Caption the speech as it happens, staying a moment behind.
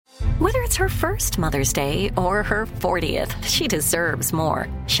Whether it's her first Mother's Day or her 40th, she deserves more.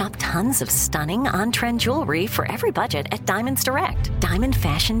 Shop tons of stunning on-trend jewelry for every budget at Diamonds Direct. Diamond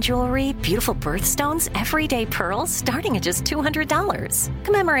fashion jewelry, beautiful birthstones, everyday pearls starting at just $200.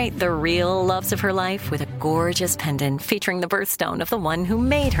 Commemorate the real loves of her life with a gorgeous pendant featuring the birthstone of the one who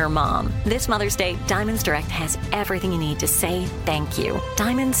made her mom. This Mother's Day, Diamonds Direct has everything you need to say thank you.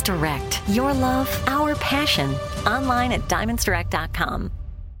 Diamonds Direct. Your love, our passion. Online at diamondsdirect.com.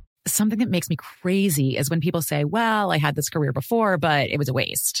 Something that makes me crazy is when people say, well, I had this career before, but it was a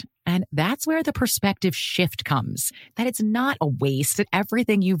waste. And that's where the perspective shift comes, that it's not a waste, that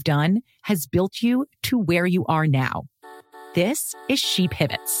everything you've done has built you to where you are now. This is She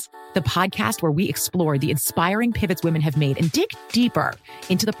Pivots, the podcast where we explore the inspiring pivots women have made and dig deeper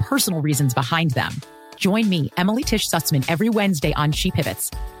into the personal reasons behind them. Join me, Emily Tish Sussman, every Wednesday on She Pivots.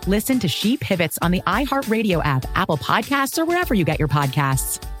 Listen to She Pivots on the iHeartRadio app, Apple Podcasts, or wherever you get your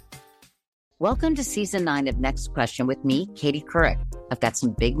podcasts. Welcome to Season 9 of Next Question with me, Katie Couric. I've got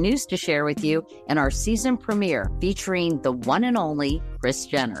some big news to share with you in our season premiere featuring the one and only Kris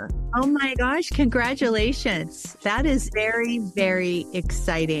Jenner. Oh my gosh, congratulations. That is very, very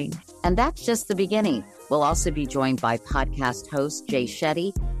exciting. And that's just the beginning. We'll also be joined by podcast host Jay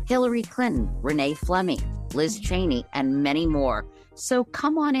Shetty, Hillary Clinton, Renee Fleming, Liz Cheney, and many more. So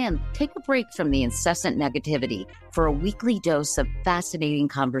come on in, take a break from the incessant negativity for a weekly dose of fascinating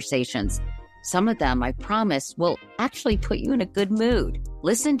conversations. Some of them, I promise, will actually put you in a good mood.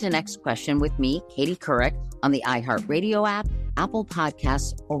 Listen to Next Question with me, Katie Couric, on the iHeartRadio app, Apple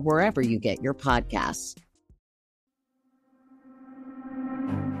Podcasts, or wherever you get your podcasts.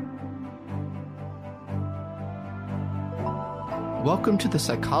 Welcome to the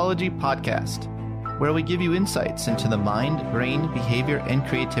Psychology Podcast, where we give you insights into the mind, brain, behavior, and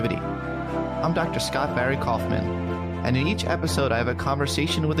creativity. I'm Dr. Scott Barry Kaufman. And in each episode, I have a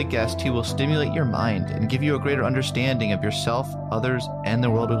conversation with a guest who will stimulate your mind and give you a greater understanding of yourself, others, and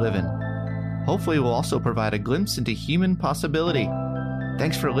the world we live in. Hopefully, we'll also provide a glimpse into human possibility.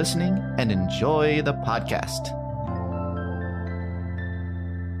 Thanks for listening and enjoy the podcast.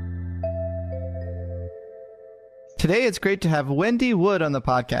 Today, it's great to have Wendy Wood on the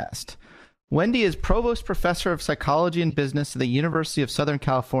podcast. Wendy is Provost Professor of Psychology and Business at the University of Southern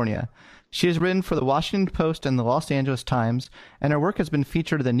California. She has written for the Washington Post and the Los Angeles Times, and her work has been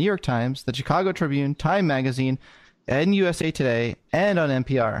featured in the New York Times, the Chicago Tribune, Time Magazine, and USA Today, and on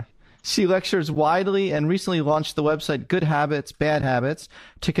NPR. She lectures widely and recently launched the website Good Habits, Bad Habits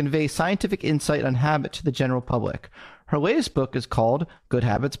to convey scientific insight on habit to the general public. Her latest book is called Good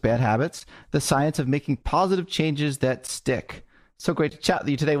Habits, Bad Habits, The Science of Making Positive Changes That Stick. So great to chat with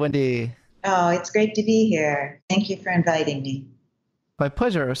you today, Wendy. Oh, it's great to be here. Thank you for inviting me. My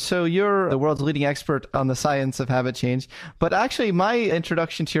pleasure. So you're the world's leading expert on the science of habit change, but actually my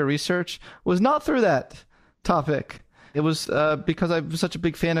introduction to your research was not through that topic. It was because I'm such a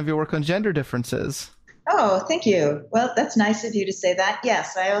big fan of your work on gender differences. Oh, thank you. Well, that's nice of you to say that.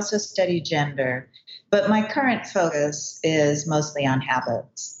 Yes, I also study gender, but my current focus is mostly on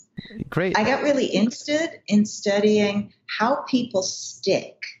habits. Great. I got really interested in studying how people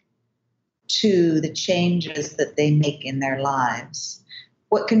stick to the changes that they make in their lives.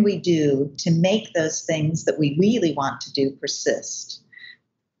 What can we do to make those things that we really want to do persist?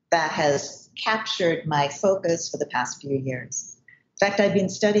 That has captured my focus for the past few years. In fact, I've been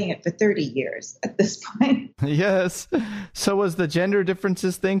studying it for 30 years at this point. Yes. So was the gender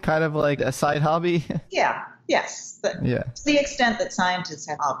differences thing kind of like a side hobby? Yeah. Yes. To the extent that scientists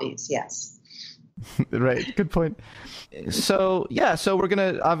have hobbies, yes. Right. Good point. So we're going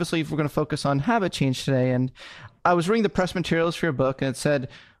to focus on habit change today. And I was reading the press materials for your book, and it said,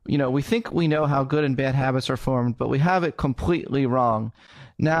 we think we know how good and bad habits are formed, but we have it completely wrong.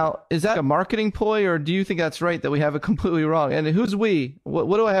 Now, is that a marketing ploy, or do you think that's right that we have it completely wrong? And who's we?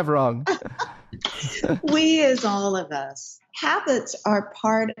 What do I have wrong? We is all of us. Habits are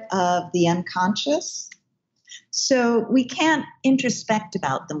part of the unconscious. So we can't introspect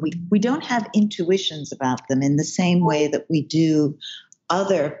about them. We don't have intuitions about them in the same way that we do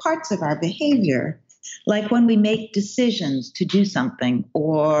other parts of our behavior. Like when we make decisions to do something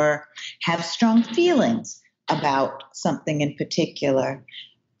or have strong feelings about something in particular.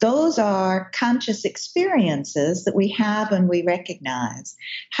 Those are conscious experiences that we have and we recognize.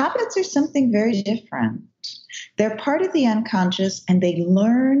 Habits are something very different. They're part of the unconscious and they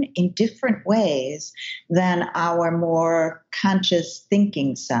learn in different ways than our more conscious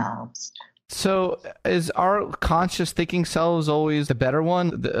thinking selves. So is our conscious thinking selves always the better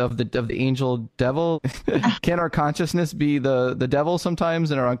one of the angel devil? Can our consciousness be the devil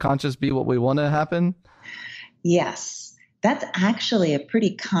sometimes and our unconscious be what we want to happen? Yes. That's actually a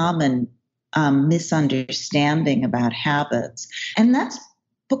pretty common misunderstanding about habits. And that's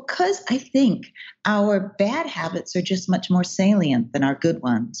because I think our bad habits are just much more salient than our good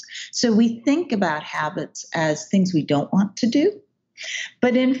ones. So we think about habits as things we don't want to do.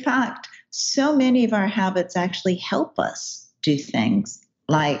 But in fact, so many of our habits actually help us do things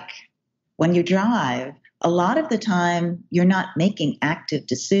like when you drive. A lot of the time, you're not making active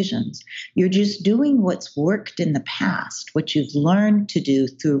decisions. You're just doing what's worked in the past, what you've learned to do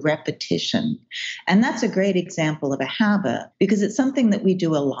through repetition. And that's a great example of a habit because it's something that we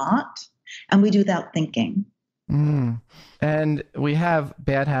do a lot and we do without thinking. And we have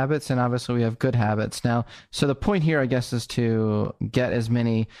bad habits and obviously we have good habits. Now, so the point here, I guess, is to get as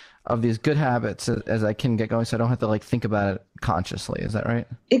many of these good habits as I can get going so I don't have to like think about it consciously. Is that right?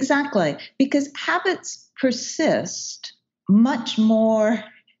 Exactly. Because habits persist much more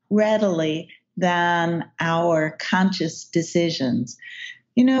readily than our conscious decisions.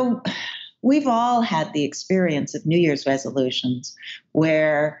 You know, we've all had the experience of New Year's resolutions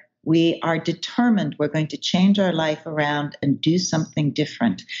where we are determined we're going to change our life around and do something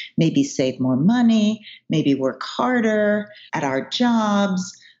different. Maybe save more money, maybe work harder at our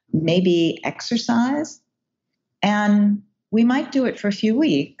jobs, maybe exercise. And we might do it for a few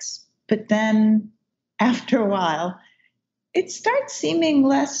weeks, but then after a while, it starts seeming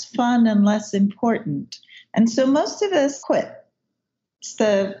less fun and less important. And so most of us quit. It's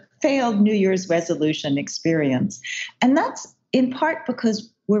the failed New Year's resolution experience. And that's in part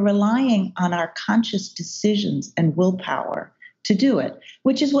because we're relying on our conscious decisions and willpower to do it,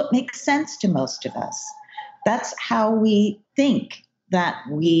 which is what makes sense to most of us. That's how we think that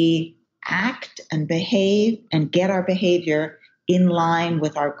we act and behave and get our behavior in line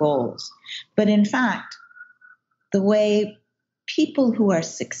with our goals. But in fact, the way people who are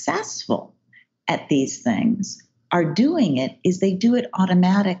successful at these things are doing it is they do it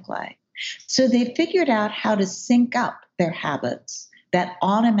automatically. So they figured out how to sync up their habits, that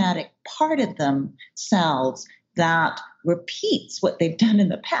automatic part of themselves that repeats what they've done in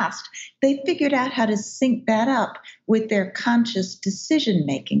the past. They figured out how to sync that up with their conscious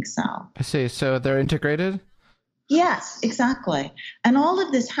decision-making self. I see. So they're integrated? Yes, exactly. And all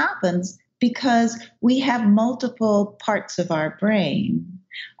of this happens because we have multiple parts of our brain.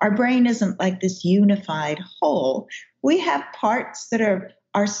 Our brain isn't like this unified whole. We have parts that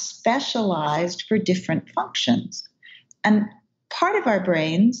are specialized for different functions. And part of our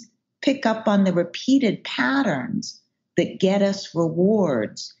brains pick up on the repeated patterns that get us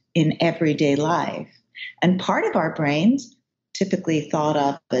rewards in everyday life. And part of our brains, typically thought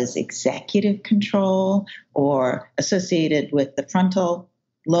of as executive control or associated with the frontal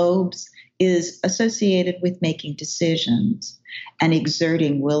lobes, is associated with making decisions and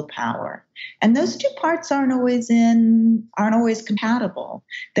exerting willpower. And those two parts aren't always compatible.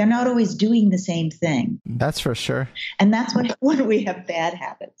 They're not always doing the same thing. That's for sure. And that's when we have bad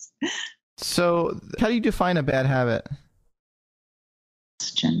habits. So how do you define a bad habit?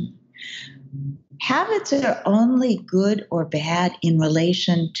 Habits are only good or bad in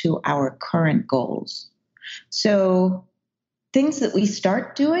relation to our current goals. So things that we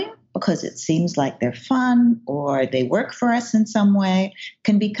start doing because it seems like they're fun or they work for us in some way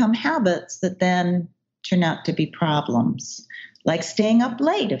can become habits that then turn out to be problems, like staying up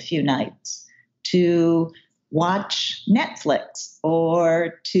late a few nights to watch Netflix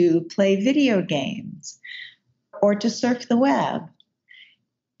or to play video games or to surf the web.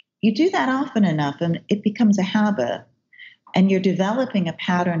 You do that often enough and it becomes a habit and you're developing a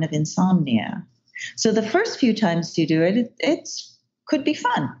pattern of insomnia. So the first few times you do it, it's could be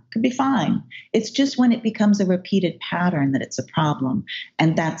fun, could be fine. It's just when it becomes a repeated pattern that it's a problem,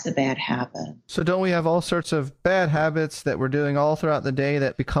 and that's a bad habit. So don't we have all sorts of bad habits that we're doing all throughout the day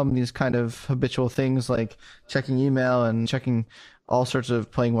that become these kind of habitual things like checking email and checking all sorts of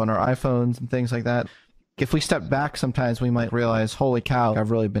playing on our iPhones and things like that? If we step back, sometimes we might realize, holy cow,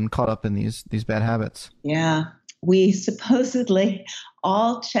 I've really been caught up in these bad habits. Yeah, we supposedly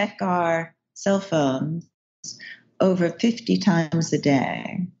all check our cell phones over 50 times a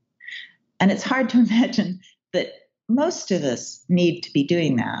day. And it's hard to imagine that most of us need to be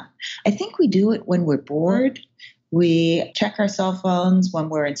doing that. I think we do it when we're bored. We check our cell phones when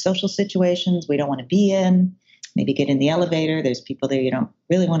we're in social situations we don't want to be in. Maybe get in the elevator. There's people there you don't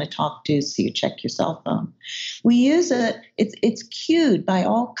really want to talk to, so you check your cell phone. We use it. It's cued by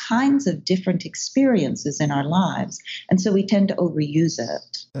all kinds of different experiences in our lives. And so we tend to overuse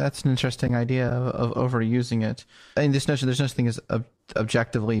it. That's an interesting idea of overusing it. I mean, this notion, there's no such thing as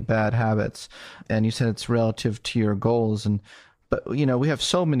objectively bad habits. And you said it's relative to your goals. And But, we have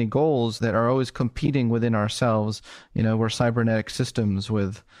so many goals that are always competing within ourselves. We're cybernetic systems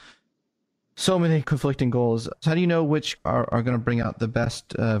with so many conflicting goals. So how do you know which are going to bring out the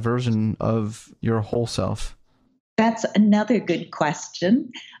best version of your whole self? That's another good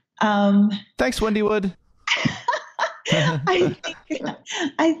question. Thanks, Wendy Wood. I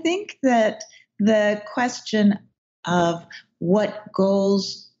think that the question of what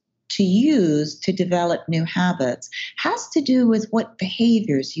goals to use to develop new habits has to do with what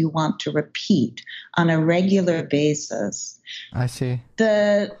behaviors you want to repeat on a regular basis. I see.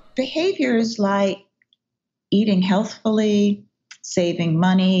 The behaviors like eating healthfully, saving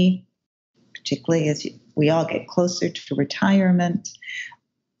money, particularly as we all get closer to retirement,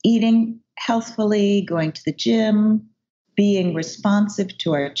 eating healthfully, going to the gym, being responsive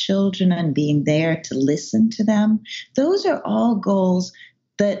to our children and being there to listen to them. Those are all goals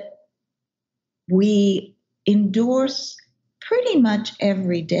that we endorse pretty much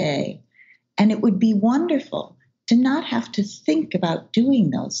every day. And it would be wonderful to not have to think about doing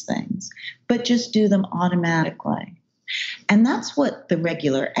those things, but just do them automatically. And that's what the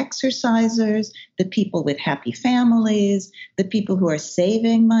regular exercisers, the people with happy families, the people who are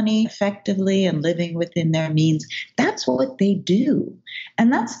saving money effectively and living within their means, that's what they do.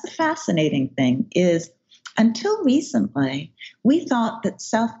 And that's the fascinating thing is until recently, we thought that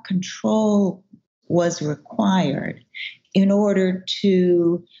self-control was required in order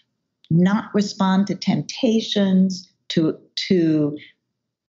to not respond to temptations, to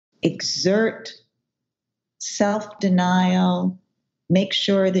exert self-denial, make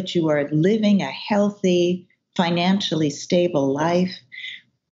sure that you are living a healthy, financially stable life.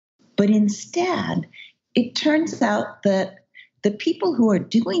 But instead, it turns out that the people who are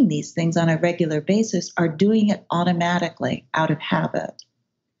doing these things on a regular basis are doing it automatically out of habit.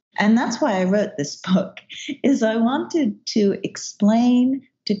 And that's why I wrote this book, is I wanted to explain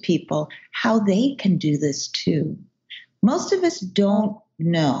to people how they can do this too. Most of us don't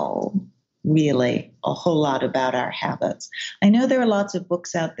know really a whole lot about our habits. I know there are lots of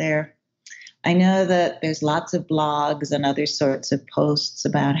books out there. I know that there's lots of blogs and other sorts of posts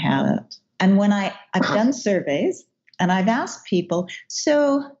about habits. And when I've done surveys and I've asked people,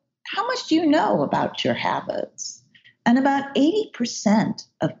 so how much do you know about your habits? And about 80%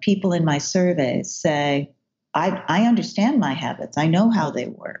 of people in my surveys say, I understand my habits. I know how they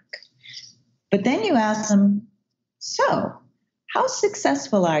work. But then you ask them, so how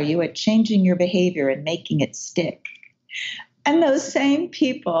successful are you at changing your behavior and making it stick? And those same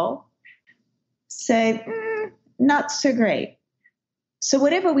people say, not so great. So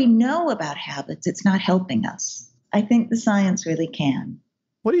whatever we know about habits, it's not helping us. I think the science really can.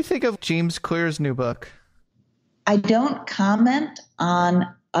 What do you think of James Clear's new book? I don't comment on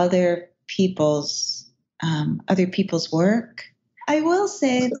other people's work. I will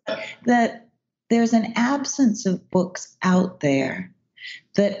say that there's an absence of books out there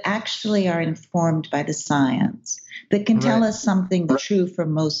that actually are informed by the science, that can tell us something true for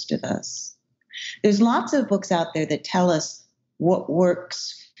most of us. There's lots of books out there that tell us what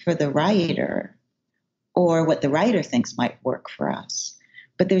works for the writer or what the writer thinks might work for us.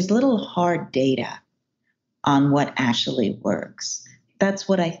 But there's little hard data on what actually works. That's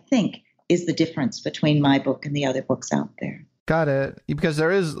what I think is the difference between my book and the other books out there. Got it. Because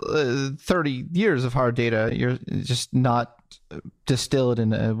there is 30 years of hard data. You're just not distilled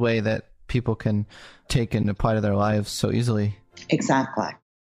in a way that people can take and apply to their lives so easily. Exactly.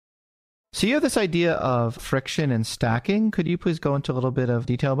 So you have this idea of friction and stacking. Could you please go into a little bit of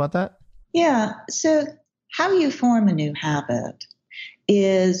detail about that? Yeah. So how you form a new habit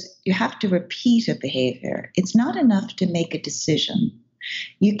is you have to repeat a behavior. It's not enough to make a decision.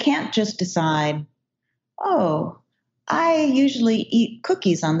 You can't just decide, oh, I usually eat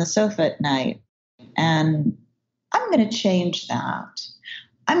cookies on the sofa at night, and I'm going to change that.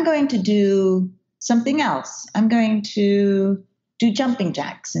 I'm going to do something else. I'm going to do jumping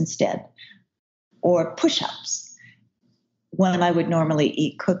jacks instead, or push-ups when I would normally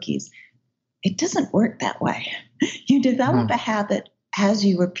eat cookies. It doesn't work that way. You develop a habit as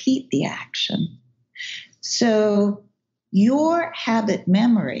you repeat the action. So your habit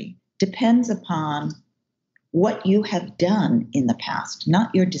memory depends upon what you have done in the past,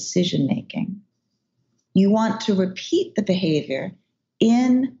 not your decision making. You want to repeat the behavior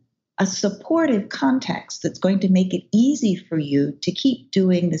in a supportive context that's going to make it easy for you to keep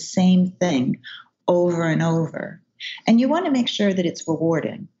doing the same thing over and over. And you want to make sure that it's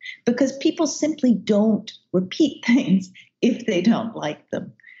rewarding, because people simply don't repeat things if they don't like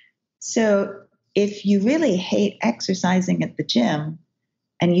them. So if you really hate exercising at the gym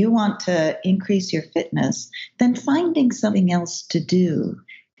and you want to increase your fitness, then finding something else to do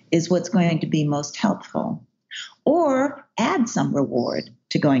is what's going to be most helpful. Or add some reward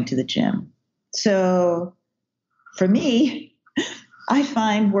to going to the gym. So for me, I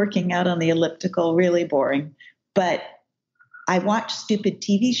find working out on the elliptical really boring, but I watch stupid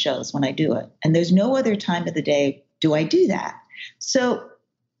TV shows when I do it. And there's no other time of the day do I do that. So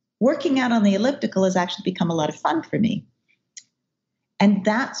working out on the elliptical has actually become a lot of fun for me. And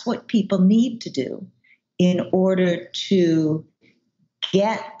that's what people need to do in order to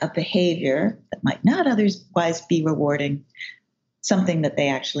get a behavior that might not otherwise be rewarding, something that they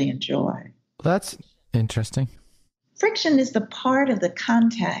actually enjoy. That's interesting. Friction is the part of the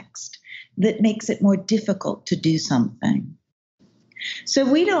context that makes it more difficult to do something. So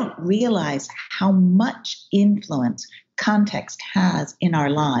we don't realize how much influence context has in our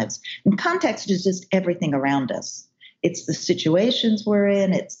lives. And context is just everything around us. It's the situations we're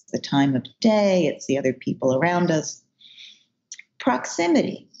in, it's the time of day, it's the other people around us.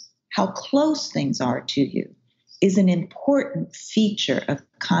 Proximity, how close things are to you, is an important feature of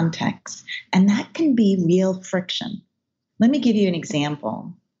context, and that can be real friction. Let me give you an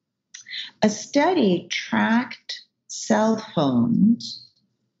example. A study tracked cell phones.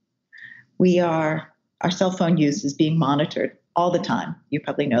 Our cell phone use is being monitored all the time. You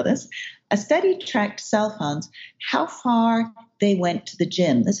probably know this. A study tracked cell phones, how far they went to the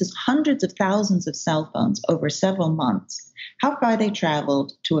gym. This is hundreds of thousands of cell phones over several months. How far they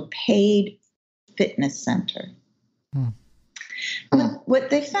traveled to a paid fitness center. What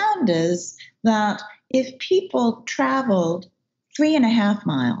they found is that if people traveled 3.5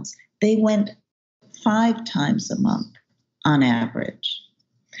 miles, they went 5 times a month on average.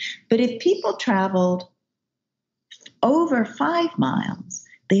 But if people traveled over 5 miles,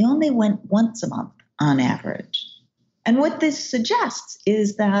 they only went once a month on average. And what this suggests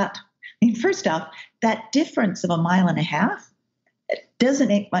is that, first off, that difference of 1.5 miles doesn't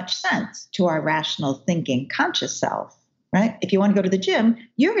make much sense to our rational thinking, conscious self, right? If you want to go to the gym,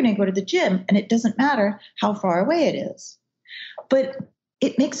 you're going to go to the gym, and it doesn't matter how far away it is. But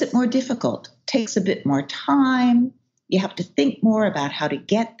it makes it more difficult, takes a bit more time. You have to think more about how to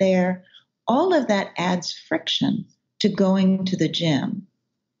get there. All of that adds friction to going to the gym.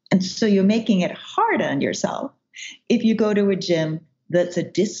 And so you're making it hard on yourself if you go to a gym that's a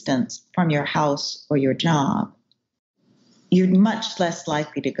distance from your house or your job. You're much less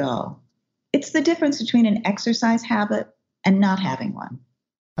likely to go. It's the difference between an exercise habit and not having one.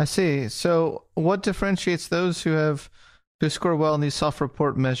 I see. So what differentiates those who score well in these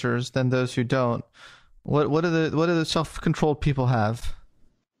self-report measures than those who don't? What do the self-controlled people have?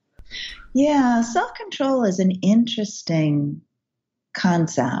 Yeah, self-control is an interesting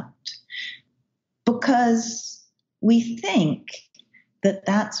concept because we think that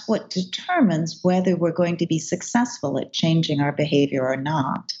that's what determines whether we're going to be successful at changing our behavior or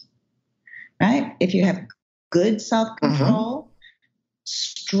not, right? If you have good self-control,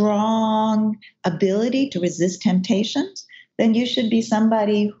 strong ability to resist temptations, then you should be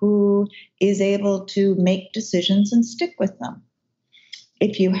somebody who is able to make decisions and stick with them.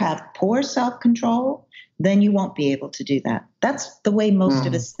 If you have poor self-control, then you won't be able to do that. That's the way most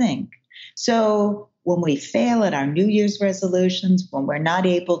of us think. So when we fail at our New Year's resolutions, when we're not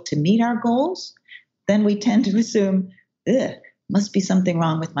able to meet our goals, then we tend to assume, must be something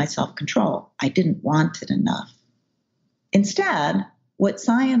wrong with my self-control. I didn't want it enough. Instead, what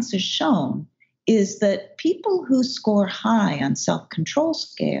science has shown is that people who score high on self-control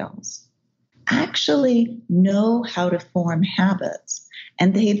scales actually know how to form habits,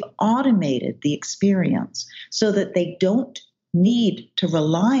 and they've automated the experience so that they don't need to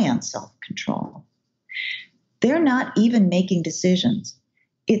rely on self-control. They're not even making decisions.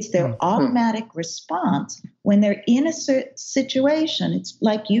 It's their automatic response when they're in a situation. It's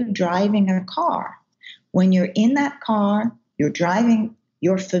like you driving a car. When you're in that car, you're driving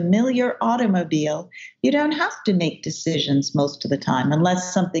your familiar automobile, you don't have to make decisions most of the time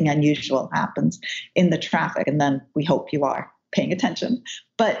unless something unusual happens in the traffic, and then we hope you are paying attention.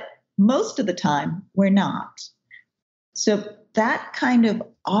 But most of the time, we're not. So that kind of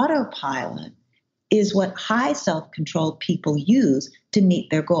autopilot is what high self-control people use to meet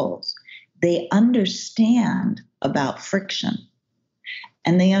their goals. They understand about friction,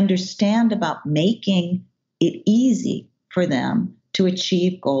 and they understand about making it easy for them to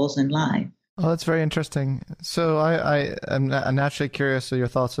achieve goals in life. Oh, that's very interesting. So I'm naturally curious of your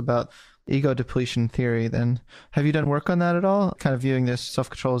thoughts about ego depletion theory then. Have you done work on that at all? Kind of viewing this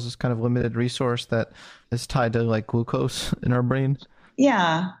self-control as this kind of limited resource that is tied to like glucose in our brain?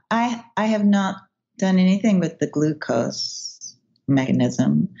 Yeah, I have not done anything with the glucose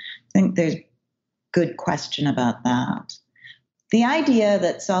mechanism. I think there's good question about that. The idea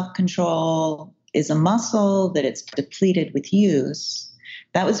that self-control is a muscle, that it's depleted with use,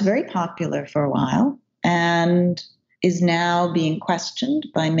 that was very popular for a while and is now being questioned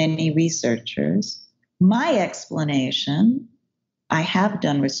by many researchers. My explanation, I have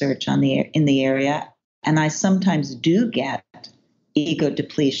done research in the area, and I sometimes do get ego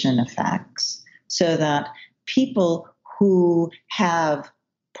depletion effects, so that people who have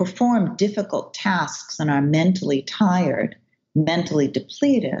performed difficult tasks and are mentally tired, mentally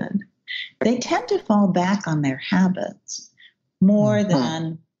depleted, they tend to fall back on their habits more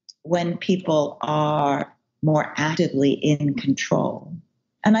than when people are more actively in control.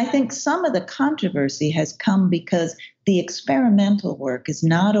 And I think some of the controversy has come because the experimental work is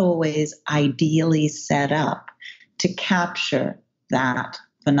not always ideally set up to capture that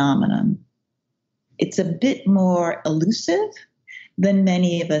phenomenon. It's a bit more elusive than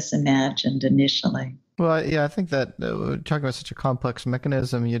many of us imagined initially. Well, yeah, I think that talking about such a complex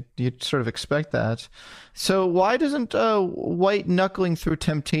mechanism, you'd sort of expect that. So why doesn't white knuckling through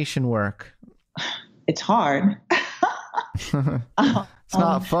temptation work? It's hard. It's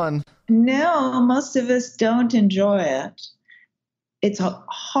not fun. No, most of us don't enjoy it. It's a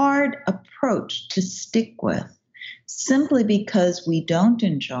hard approach to stick with simply because we don't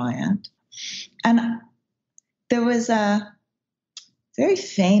enjoy it. And there was a very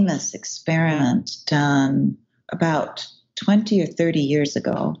famous experiment done about 20 or 30 years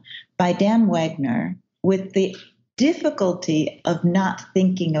ago by Dan Wegner with the difficulty of not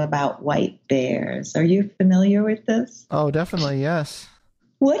thinking about white bears. Are you familiar with this? Oh, definitely, yes.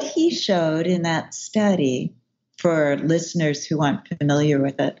 What he showed in that study, for listeners who aren't familiar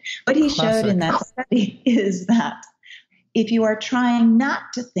with it, what he showed in that study is that if you are trying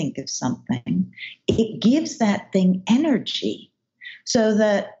not to think of something, it gives that thing energy. So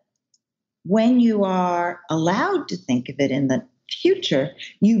that when you are allowed to think of it in the future,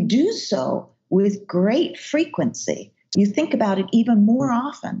 you do so with great frequency. You think about it even more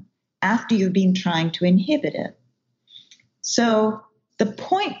often after you've been trying to inhibit it. So the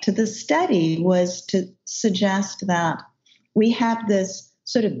point to the study was to suggest that we have this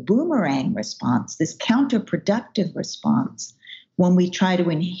sort of boomerang response, this counterproductive response when we try to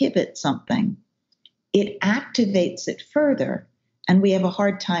inhibit something. It activates it further. And we have a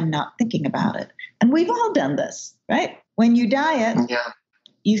hard time not thinking about it. And we've all done this, right? When you diet,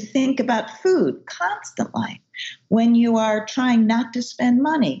 you think about food constantly. When you are trying not to spend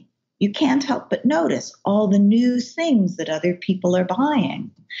money, you can't help but notice all the new things that other people are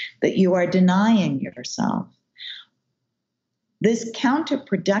buying, that you are denying yourself. This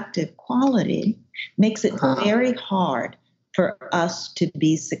counterproductive quality makes it very hard for us to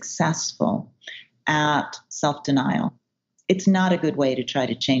be successful at self-denial. It's not a good way to try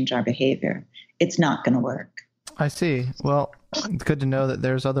to change our behavior. It's not going to work. I see. Well, it's good to know that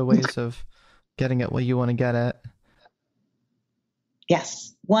there's other ways of getting at what you want to get at.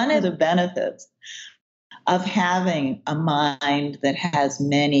 Yes. One of the benefits of having a mind that has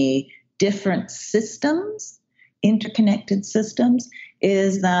many different systems, interconnected systems,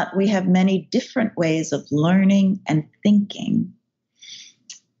 is that we have many different ways of learning and thinking.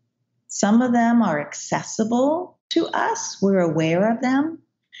 Some of them are accessible to us, we're aware of them,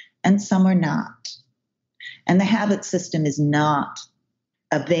 and some are not. And the habit system is not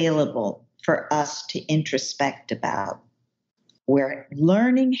available for us to introspect about. We're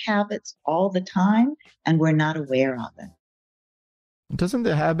learning habits all the time, and we're not aware of it. Doesn't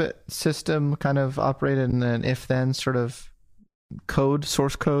the habit system kind of operate in an if-then sort of code,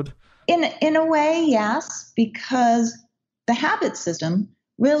 source code? In a way, yes, because the habit system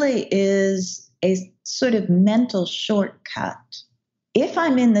really is a sort of mental shortcut. If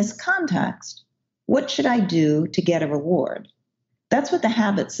I'm in this context, what should I do to get a reward? That's what the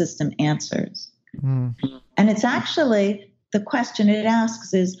habit system answers. And it's actually, the question it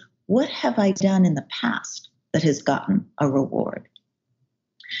asks is, what have I done in the past that has gotten a reward?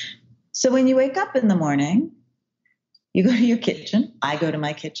 So when you wake up in the morning, you go to your kitchen, I go to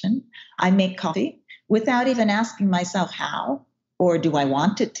my kitchen, I make coffee without even asking myself how, or do I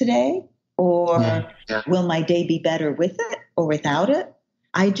want it today? Or will my day be better with it or without it?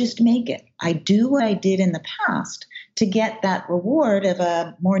 I just make it. I do what I did in the past to get that reward of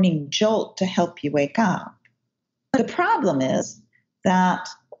a morning jolt to help you wake up. The problem is that,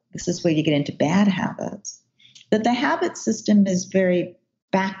 this is where you get into bad habits, that the habit system is very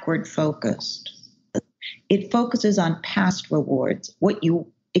backward focused. It focuses on past rewards, what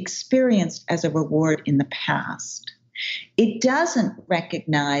you experienced as a reward in the past. It doesn't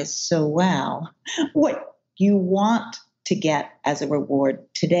recognize so well what you want to get as a reward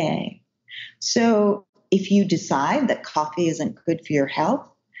today. So if you decide that coffee isn't good for your health,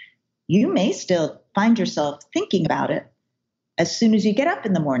 you may still find yourself thinking about it as soon as you get up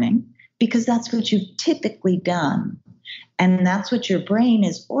in the morning, because that's what you've typically done. And that's what your brain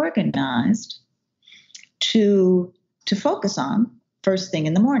is organized to focus on first thing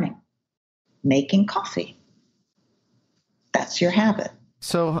in the morning, making coffee. That's your habit.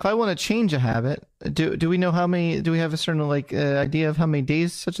 So if I want to change a habit, do we know do we have a certain idea of how many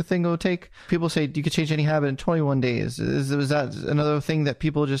days such a thing will take? People say you could change any habit in 21 days. Is that another thing that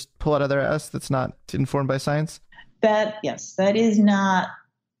people just pull out of their ass that's not informed by science? That is not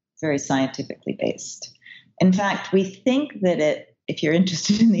very scientifically based. In fact, we think that if you're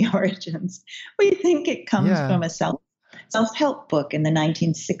interested in the origins, we think it comes from a self-help book in the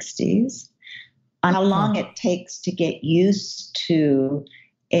 1960s on how long it takes to get used to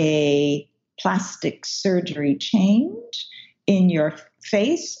a plastic surgery change in your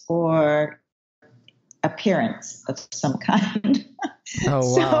face or appearance of some kind.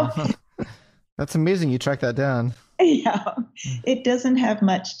 Oh, wow. That's amazing you tracked that down. Yeah, it doesn't have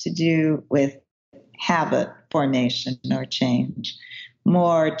much to do with habit formation or change,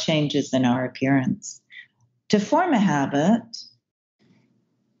 more changes in our appearance. To form a habit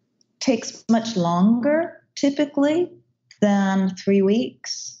takes much longer, typically, than 3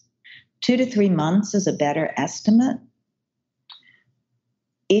 weeks. 2 to 3 months is a better estimate.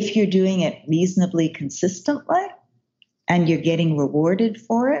 If you're doing it reasonably consistently and you're getting rewarded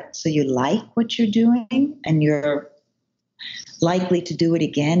for it, so you like what you're doing and you're likely to do it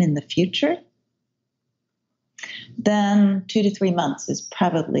again in the future, then 2 to 3 months is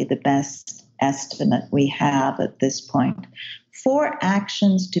probably the best estimate we have at this point for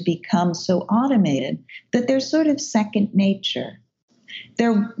actions to become so automated that they're sort of second nature.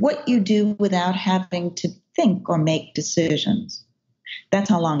 They're what you do without having to think or make decisions. That's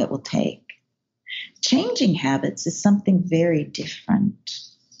how long it will take. Changing habits is something very different.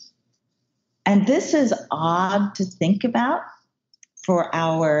 And this is odd to think about for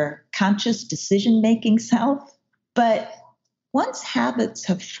our conscious decision-making self. But once habits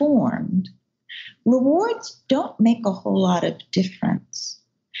have formed, rewards don't make a whole lot of difference.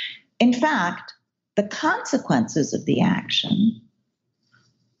 In fact, the consequences of the action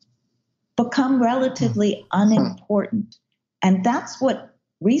become relatively unimportant. And that's what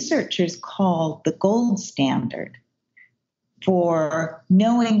researchers call the gold standard for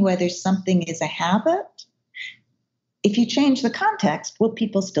knowing whether something is a habit. If you change the context, will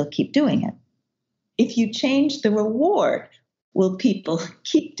people still keep doing it? If you change the reward, will people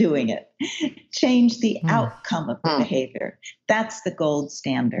keep doing it? Change the outcome of the behavior. That's the gold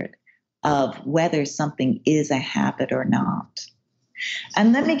standard of whether something is a habit or not.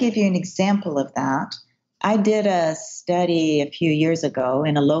 And let me give you an example of that. I did a study a few years ago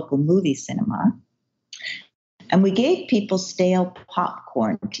in a local movie cinema, and we gave people stale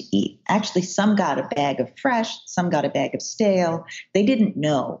popcorn to eat. Actually, some got a bag of fresh, some got a bag of stale. They didn't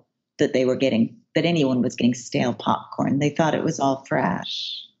know that anyone was getting stale popcorn. They thought it was all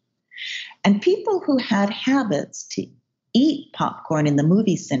fresh. And people who had habits to eat popcorn in the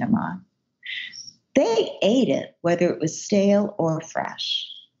movie cinema, they ate it, whether it was stale or fresh.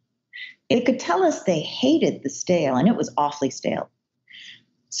 It could tell us they hated the stale, and it was awfully stale.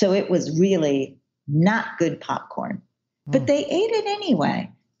 So it was really not good popcorn. But they ate it anyway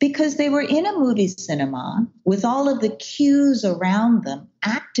because they were in a movie cinema with all of the cues around them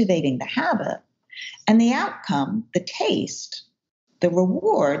activating the habit. And the outcome, the taste, the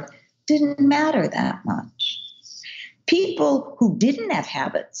reward didn't matter that much. People who didn't have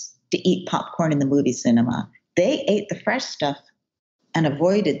habits to eat popcorn in the movie cinema, they ate the fresh stuff and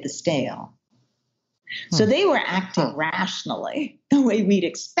avoided the stale. So they were acting rationally, the way we'd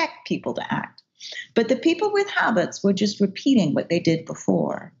expect people to act. But the people with habits were just repeating what they did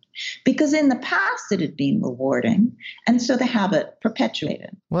before, because in the past it had been rewarding, and so the habit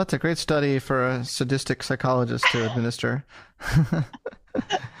perpetuated. Well, that's a great study for a sadistic psychologist to administer.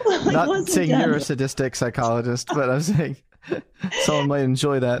 Well, not saying you're a sadistic psychologist, but I'm saying someone might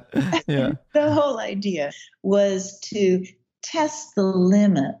enjoy that. Yeah. The whole idea was to test the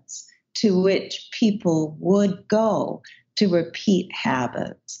limits to which people would go to repeat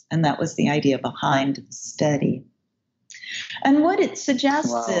habits. And that was the idea behind the study. And what it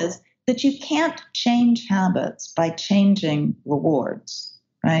suggests is that you can't change habits by changing rewards,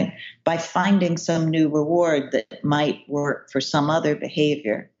 right? By finding some new reward that might work for some other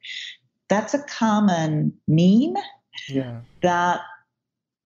behavior. That's a common meme that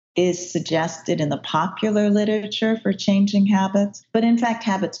is suggested in the popular literature for changing habits. But in fact,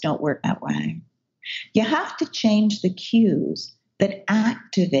 habits don't work that way. You have to change the cues that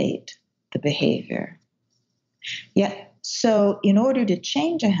activate the behavior. Yeah. So in order to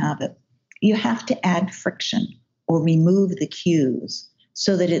change a habit, you have to add friction or remove the cues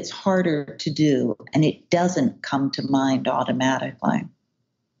so that it's harder to do and it doesn't come to mind automatically.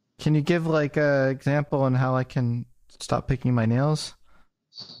 Can you give like an example on how I can stop picking my nails?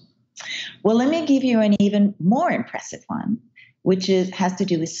 Well, let me give you an even more impressive one, which has to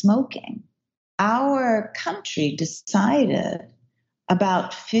do with smoking. Our country decided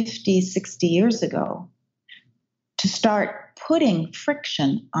about 50, 60 years ago to start putting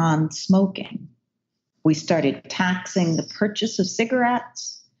friction on smoking. We started taxing the purchase of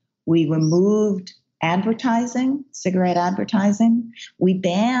cigarettes. We removed advertising, cigarette advertising. We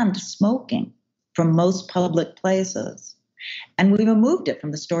banned smoking from most public places. And we removed it from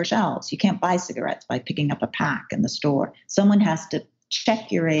the store shelves. You can't buy cigarettes by picking up a pack in the store. Someone has to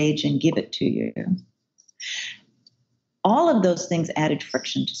check your age and give it to you. All of those things added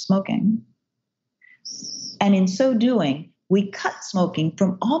friction to smoking. And in so doing, we cut smoking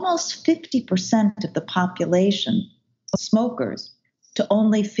from almost 50% of the population of smokers to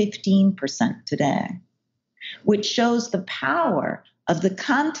only 15% today, which shows the power of the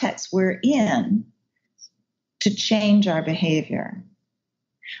context we're in to change our behavior.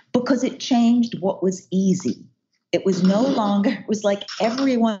 Because it changed what was easy. It was no longer, it was like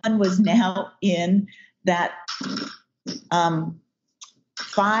everyone was now in that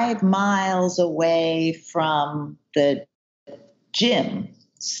 5 miles away from the gym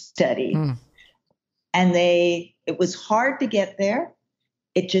study. And it was hard to get there.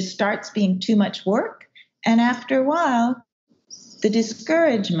 It just starts being too much work. And after a while, the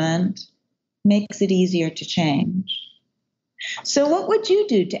discouragement makes it easier to change. So what would you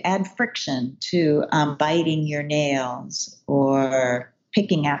do to add friction to biting your nails or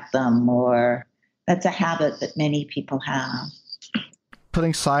picking at them? Or that's a habit that many people have.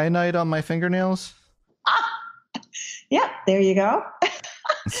 Putting cyanide on my fingernails? Yeah, there you go.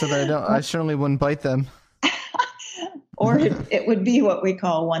 So that I certainly wouldn't bite them. Or it would be what we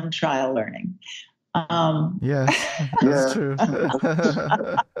call one trial learning. Yes, that's true.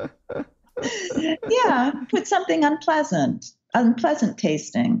 Yeah, put something unpleasant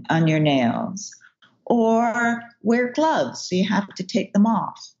tasting on your nails. Or wear gloves so you have to take them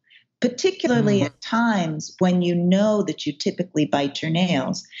off. Particularly at times when you know that you typically bite your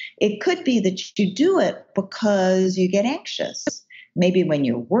nails. It could be that you do it because you get anxious. Maybe when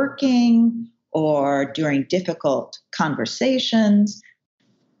you're working or during difficult conversations.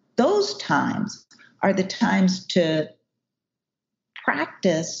 Those times are the times to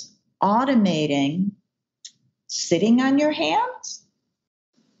practice automating sitting on your hands,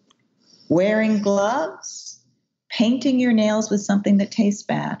 wearing gloves, painting your nails with something that tastes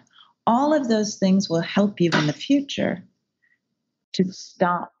bad. All of those things will help you in the future to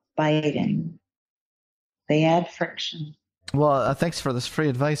stop biting. They add friction. Well, thanks for this free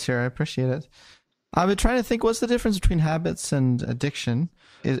advice here. I appreciate it. I've been trying to think, what's the difference between habits and addiction?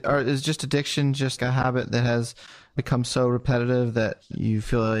 Is just addiction just a habit that has become so repetitive that you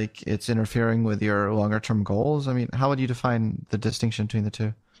feel like it's interfering with your longer-term goals? I mean, how would you define the distinction between the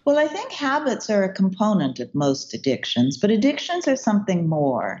two? Well, I think habits are a component of most addictions, but addictions are something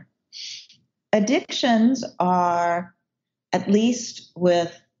more. Addictions are, at least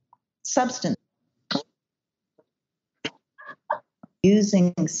with substance,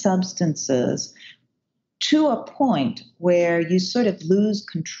 using substances to a point where you sort of lose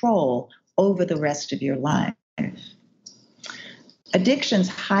control over the rest of your life. Addictions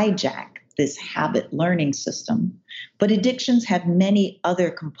hijack this habit learning system, but addictions have many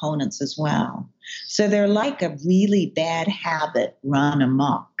other components as well. So they're like a really bad habit run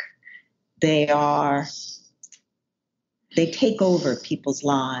amok. They take over people's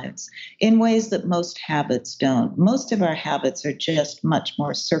lives in ways that most habits don't. Most of our habits are just much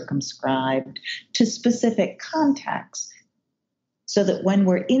more circumscribed to specific contexts, so that when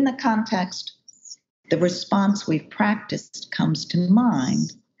we're in the context, the response we've practiced comes to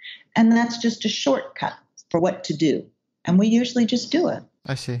mind. And that's just a shortcut for what to do. And we usually just do it.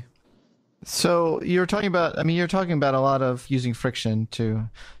 I see. So you're talking about a lot of using friction to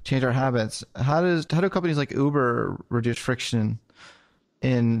change our habits. How do companies like Uber reduce friction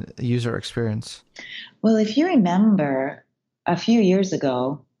in user experience? Well, if you remember a few years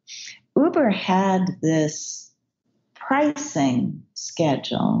ago, Uber had this pricing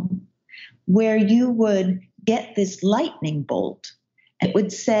schedule where you would get this lightning bolt. It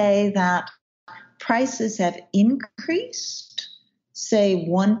would say that prices have increased, say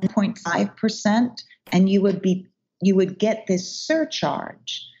 1.5%, and you would get this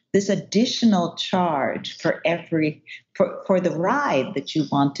surcharge this additional charge for the ride that you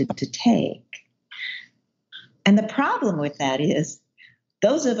wanted to take. And the problem with that is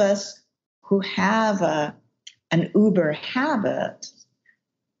those of us who have an Uber habit,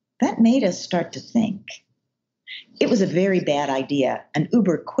 that made us start to think. It was a very bad idea, and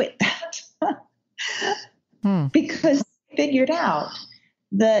Uber quit that because they figured out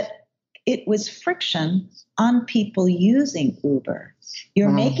that it was friction on people using Uber. You're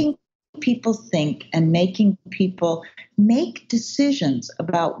making people think and making people make decisions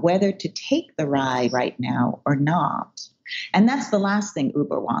about whether to take the ride right now or not. And that's the last thing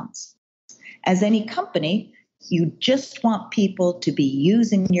Uber wants. As any company, you just want people to be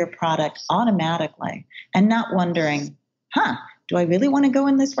using your product automatically and not wondering, do I really want to go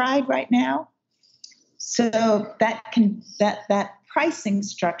in this ride right now? So that pricing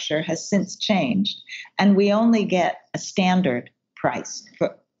structure has since changed, and we only get a standard price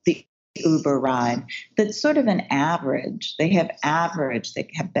for the Uber ride that's sort of an average. They have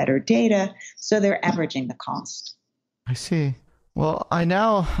better data, so they're averaging the cost. I see. Well, I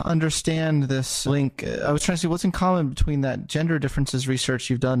now understand this link. I was trying to see what's in common between that gender differences research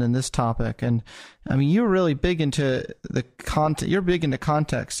you've done in this topic. And I mean, you're really big into the content. You're big into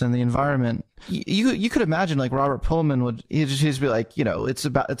context and the environment. You could imagine like Robert Pullman would, he'd just be like, it's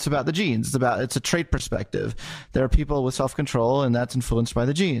about the genes. It's a trait perspective. There are people with self-control and that's influenced by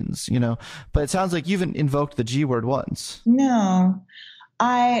the genes, but it sounds like you've invoked the G word once. No,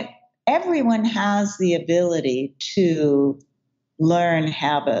 everyone has the ability to learn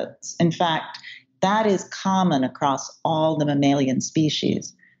habits. In fact, that is common across all the mammalian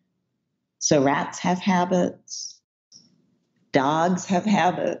species. So rats have habits, dogs have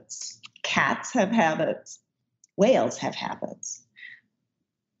habits, cats have habits, whales have habits.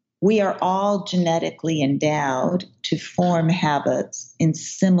 We are all genetically endowed to form habits in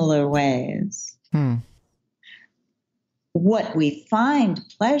similar ways. What we find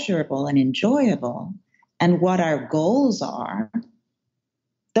pleasurable and enjoyable and what our goals are,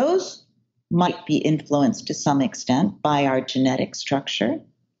 those might be influenced to some extent by our genetic structure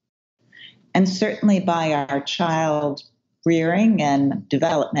and certainly by our child rearing and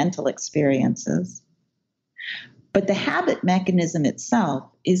developmental experiences. But the habit mechanism itself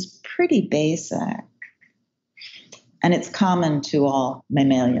is pretty basic, and it's common to all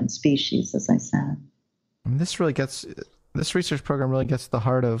mammalian species, as I said. This research program really gets to the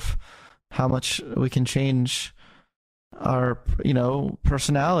heart of how much we can change our,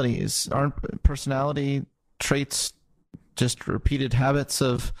 personalities. Aren't personality traits just repeated habits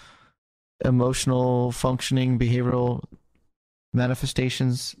of emotional functioning, behavioral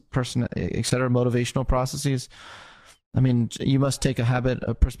manifestations, et cetera, motivational processes? I mean, you must take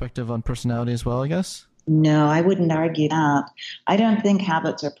a perspective on personality as well, I guess? No, I wouldn't argue that. I don't think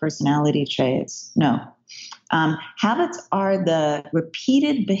habits are personality traits. No. Habits are the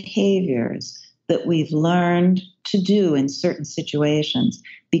repeated behaviors that we've learned to do in certain situations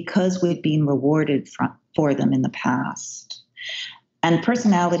because we've been rewarded for them in the past. And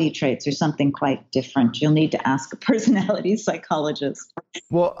personality traits are something quite different. You'll need to ask a personality psychologist.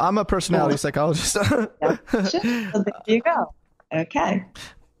 Well, I'm a personality psychologist. So there you go. Okay.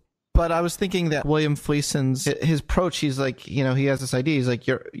 But I was thinking that William Fleason's his approach, he's like, he has this idea. He's like,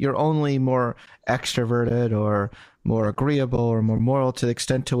 you're only more extroverted or more agreeable or more moral to the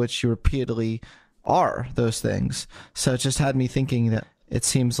extent to which you repeatedly are those things. So it just had me thinking that it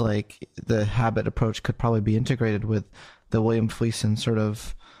seems like the habit approach could probably be integrated with the William Fleason sort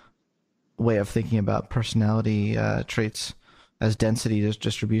of way of thinking about personality traits as density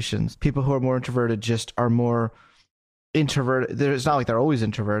distributions. People who are more introverted just are more introverted. It's not like they're always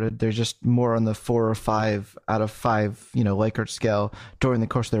introverted. They're just more on the 4 or 5 out of 5, Likert scale during the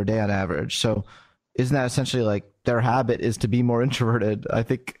course of their day on average. So isn't that essentially like their habit is to be more introverted? I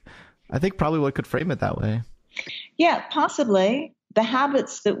think probably one could frame it that way. Yeah, possibly. The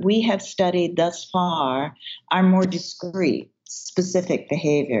habits that we have studied thus far are more discrete, specific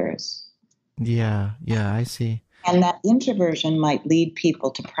behaviors. Yeah, I see. And that introversion might lead people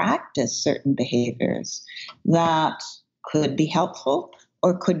to practice certain behaviors that could be helpful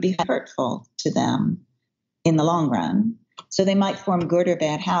or could be hurtful to them in the long run. So they might form good or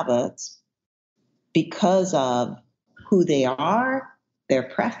bad habits because of who they are, their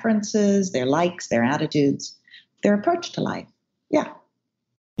preferences, their likes, their attitudes, their approach to life. Yeah.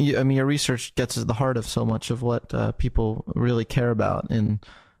 I mean, your research gets at the heart of so much of what people really care about in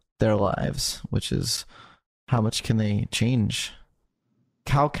their lives, which is how much can they change?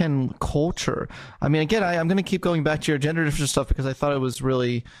 How can culture? I mean, again, I'm going to keep going back to your gender difference stuff because I thought it was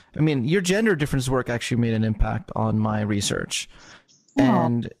really, your gender difference work actually made an impact on my research.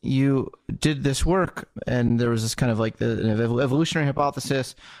 And you did this work, and there was this kind of like the evolutionary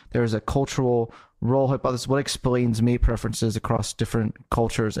hypothesis. There was a cultural role hypothesis. What explains mate preferences across different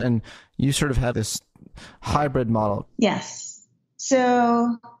cultures? And you sort of had this hybrid model. Yes.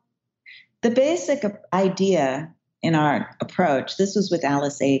 So the basic idea in our approach, this was with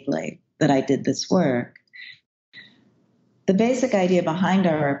Alice Abley that I did this work. The basic idea behind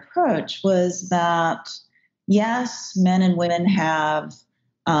our approach was that, yes, men and women have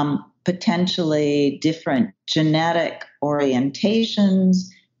potentially different genetic orientations.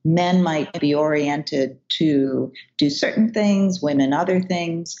 Men might be oriented to do certain things, women other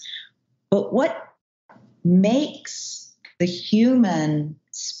things. But what makes the human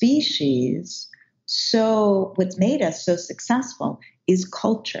species what's made us so successful is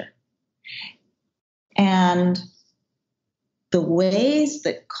culture. And the ways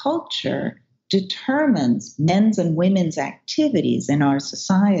that culture determines men's and women's activities in our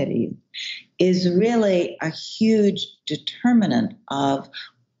society is really a huge determinant of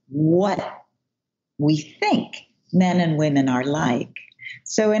what we think men and women are like.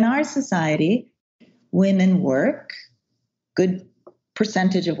 So in our society, women work, good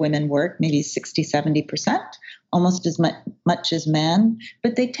percentage of women work, maybe 60, 70%, almost as much as men,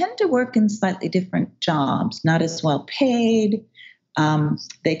 but they tend to work in slightly different jobs, not as well paid.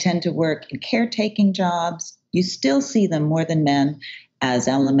 They tend to work in caretaking jobs. You still see them more than men as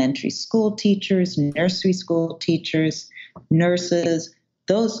elementary school teachers, nursery school teachers, nurses.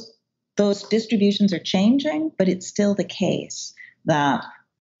 Those distributions are changing, but it's still the case that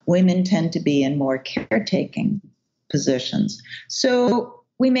women tend to be in more caretaking positions. So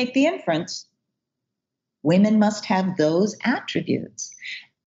we make the inference, women must have those attributes.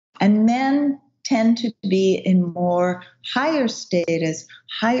 And men tend to be in more higher status,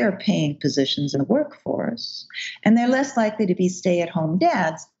 higher paying positions in the workforce. And they're less likely to be stay-at-home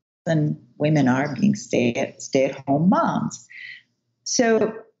dads than women are being stay-at-home moms.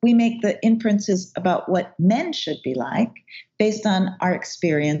 So we make the inferences about what men should be like based on our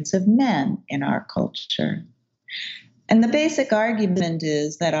experience of men in our culture. And the basic argument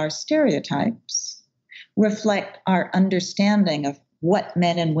is that our stereotypes reflect our understanding of what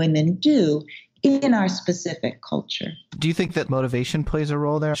men and women do in our specific culture. Do you think that motivation plays a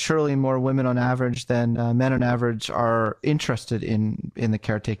role there? Surely more women on average than men on average are interested in the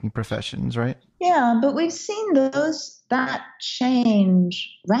caretaking professions, right? Yeah, but we've seen that change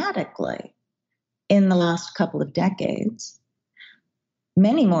radically in the last couple of decades.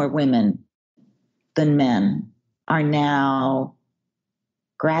 Many more women than men are now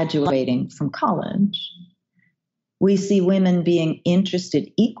graduating from college. We see women being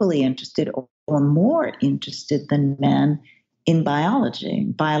equally interested, or more interested than men in biology,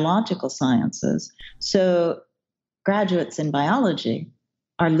 biological sciences. So graduates in biology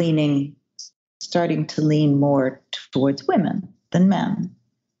are starting to lean more towards women than men.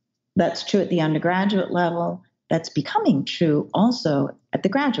 That's true at the undergraduate level. That's becoming true also at the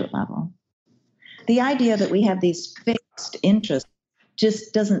graduate level. The idea that we have these fixed interests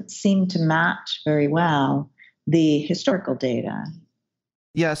just doesn't seem to match very well the historical data.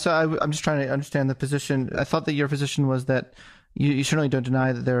 Yeah, so I'm just trying to understand the position. I thought that your position was that you certainly don't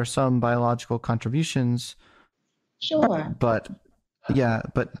deny that there are some biological contributions. Sure. But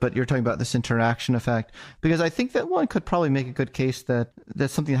you're talking about this interaction effect, because I think that one could probably make a good case that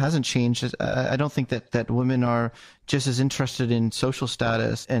something hasn't changed. I don't think that women are just as interested in social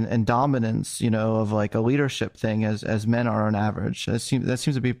status and dominance, of like a leadership thing as men are on average. That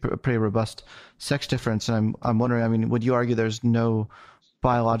seems to be a pretty robust sex difference. And I'm wondering, I mean, would you argue there's no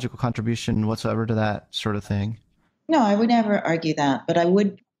biological contribution whatsoever to that sort of thing? No, I would never argue that, but I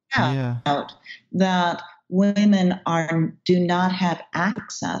would point out that women do not have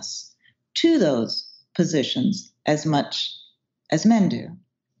access to those positions as much as men do.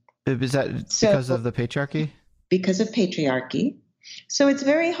 Is that because of the patriarchy? Because of patriarchy. So it's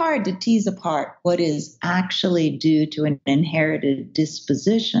very hard to tease apart what is actually due to an inherited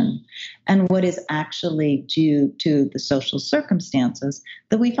disposition and what is actually due to the social circumstances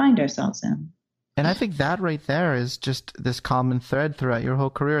that we find ourselves in. And I think that right there is just this common thread throughout your whole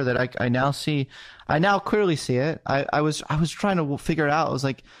career that I now see. I now clearly see it. I was trying to figure it out. I was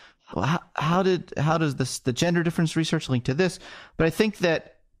like, well, how does the gender difference research link to this? But I think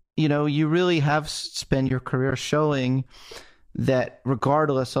that, you really have spent your career showing that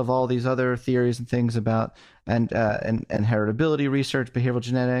regardless of all these other theories and things about and heritability research, behavioral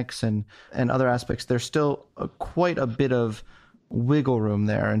genetics, and other aspects, there's still quite a bit of wiggle room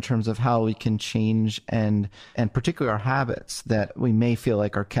there in terms of how we can change and particularly our habits that we may feel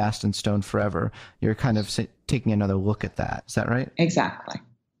like are cast in stone forever. You're kind of taking another look at that. Is that right? Exactly.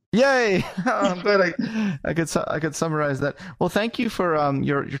 Yay! I'm glad I could summarize that. Well, thank you for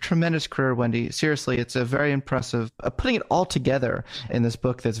your tremendous career, Wendy. Seriously, it's a very impressive putting it all together in this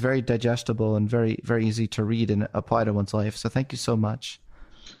book that's very digestible and very, very easy to read and apply to one's life. So thank you so much.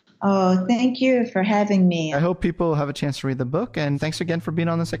 Oh, thank you for having me. I hope people have a chance to read the book, and thanks again for being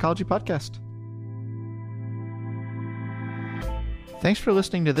on the Psychology Podcast. Thanks for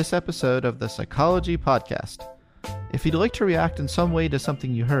listening to this episode of the Psychology Podcast. If you'd like to react in some way to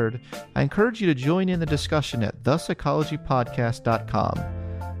something you heard, I encourage you to join in the discussion at thepsychologypodcast.com.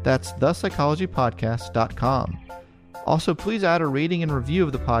 That's thepsychologypodcast.com. Also, please add a rating and review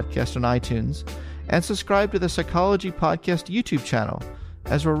of the podcast on iTunes, and subscribe to the Psychology Podcast YouTube channel,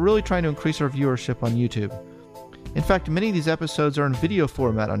 as we're really trying to increase our viewership on YouTube. In fact, many of these episodes are in video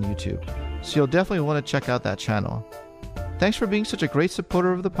format on YouTube, so you'll definitely want to check out that channel. Thanks for being such a great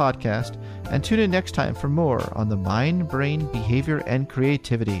supporter of the podcast, and tune in next time for more on the mind, brain, behavior, and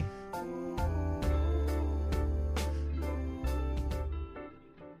creativity.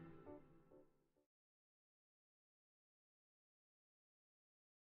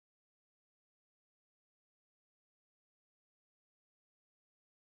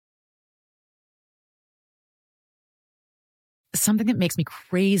 Something that makes me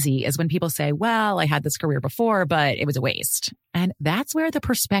crazy is when people say, well, I had this career before, but it was a waste. And that's where the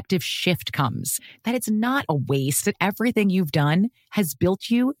perspective shift comes, that it's not a waste, that everything you've done has built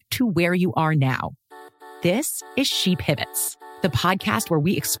you to where you are now. This is She Pivots, the podcast where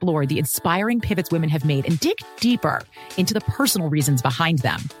we explore the inspiring pivots women have made and dig deeper into the personal reasons behind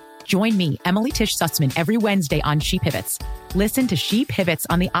them. Join me, Emily Tish Sussman, every Wednesday on She Pivots. Listen to She Pivots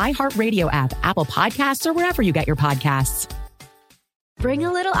on the iHeartRadio app, Apple Podcasts, or wherever you get your podcasts. Bring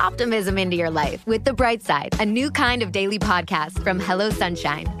a little optimism into your life with The Bright Side, a new kind of daily podcast from Hello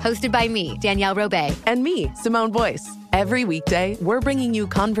Sunshine, hosted by me, Danielle Robay. And me, Simone Boyce. Every weekday, we're bringing you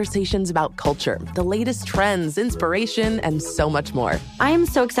conversations about culture, the latest trends, inspiration, and so much more. I am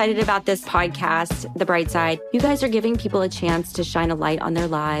so excited about this podcast, The Bright Side. You guys are giving people a chance to shine a light on their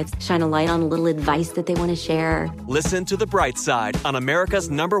lives, shine a light on a little advice that they want to share. Listen to The Bright Side on America's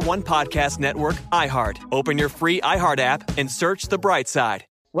 #1 podcast network, iHeart. Open your free iHeart app and search The Bright Side.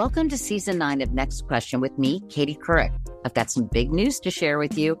 Welcome to Season 9 of Next Question with me, Katie Couric. I've got some big news to share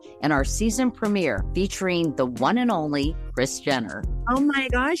with you in our season premiere featuring the one and only Kris Jenner. Oh my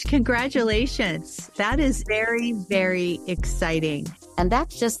gosh, congratulations. That is very, very exciting. And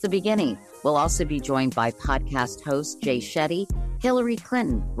that's just the beginning. We'll also be joined by podcast hosts Jay Shetty, Hillary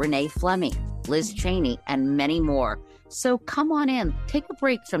Clinton, Renee Fleming, Liz Cheney, and many more. So come on in, take a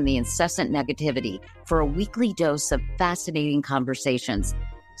break from the incessant negativity for a weekly dose of fascinating conversations.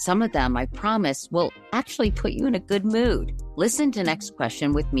 Some of them, I promise, will actually put you in a good mood. Listen to Next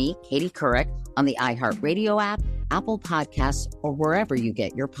Question with me, Katie Couric, on the iHeartRadio app, Apple Podcasts, or wherever you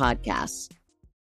get your podcasts.